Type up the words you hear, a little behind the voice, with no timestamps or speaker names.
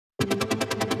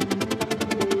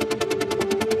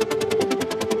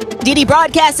Didi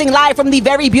broadcasting live from the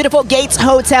very beautiful Gates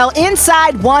Hotel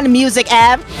inside One Music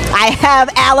Ave. I have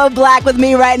Aloe Blacc with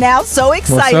me right now. So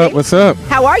excited. What's up?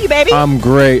 How are you, baby? I'm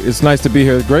great. It's nice to be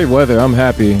here. Great weather. I'm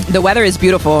happy. The weather is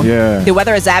beautiful. Yeah. The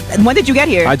weather is when did you get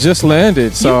here? I just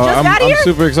landed, so I'm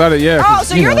super excited. Yeah. Oh,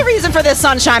 so you're the reason for this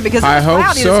sunshine because it was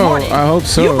cloudy this morning. I hope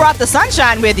so. You brought the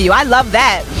sunshine with you. I love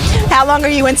that. How long are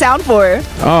you in town for?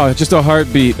 Oh, just a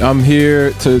heartbeat. I'm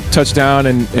here to touch down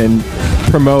and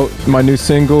promote my new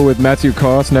single with Matthew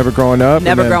Cost, Never Growing Up.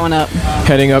 Never Growing Up.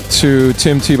 Heading up to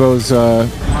Tim Tebow's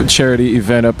charity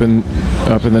event up in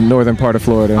the northern part of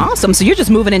Florida. Awesome. So you're just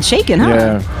moving and shaking, huh?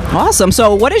 Yeah. Awesome.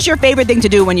 So what is your favorite thing to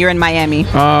do when you're in Miami?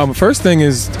 First thing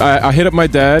is I hit up my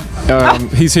dad.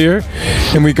 He's here,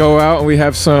 and we go out and we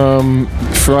have some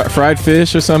fried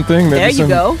fish or something. Maybe there you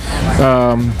go.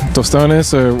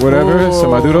 Tostones or whatever.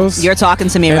 Some maduros. You're talking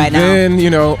to me right now. And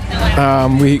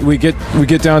then we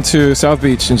get down to South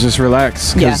Beach and just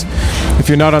relax. Because if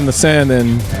you're not on the sand,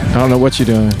 then I don't know what you're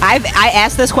doing. I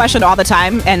ask this question all the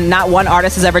time, and not one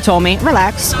artist has ever told me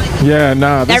relax. Yeah,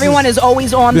 nah. Everyone is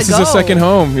always on the go. This is a second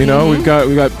home. You know, we got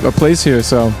a place here.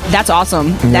 So that's awesome.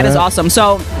 Yeah. That is awesome.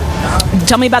 So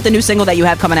tell me about the new single that you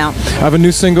have coming out. I have a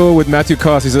new single with Matthew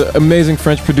Cost. He's an amazing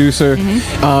French producer.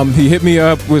 He hit me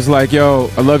up, was like, yo,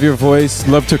 I love your voice,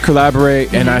 love to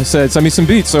collaborate. And I said, send me some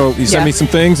beats. So he sent me some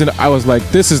things, and I was like,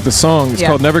 this is the song. It's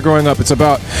called Never Growing Up. It's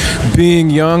about being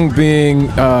young, being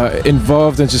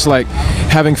involved, and just like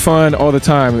having fun all the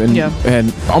time.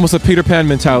 And almost a Peter Pan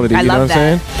mentality. You know what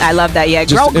I'm saying? I love that, yeah.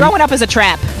 Growing up is a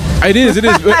trap. It is.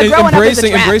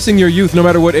 Embracing your youth, no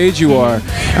matter what age you are.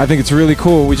 I think it's really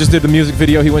cool. We just did the music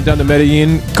video. He went down to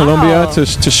Medellin, Colombia, to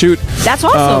shoot. That's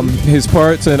awesome. His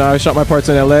parts, and I shot my parts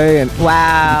in LA, and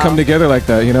we come together like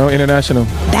that, international.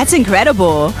 That's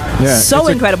incredible. Yeah, so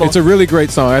incredible. It's a really great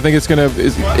song. I think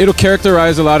it'll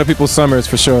characterize a lot of people's summers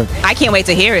for sure. I can't wait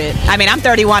to hear it. I mean, I'm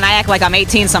 31. I act like I'm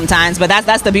 18 sometimes, but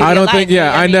that's the beauty. I don't of life. think.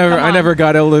 Yeah, I never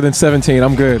got older than 17.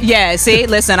 I'm good. Yeah. See,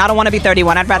 listen, I don't want to be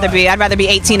 31. I'd rather be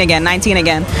 18 again. 19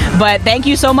 again. But thank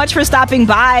you so much for stopping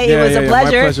by. It was a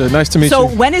pleasure. My pleasure. Nice to meet you. So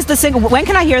when is the single? When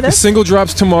can I hear this? The single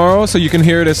drops tomorrow, so you can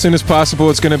hear it as soon as possible.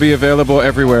 It's going to be available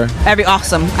everywhere.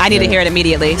 Awesome. I need to hear it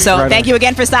immediately. So thank you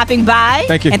again for stopping by.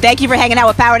 Thank you. And thank you for hanging out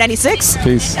with Power 96.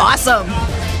 Peace. Awesome.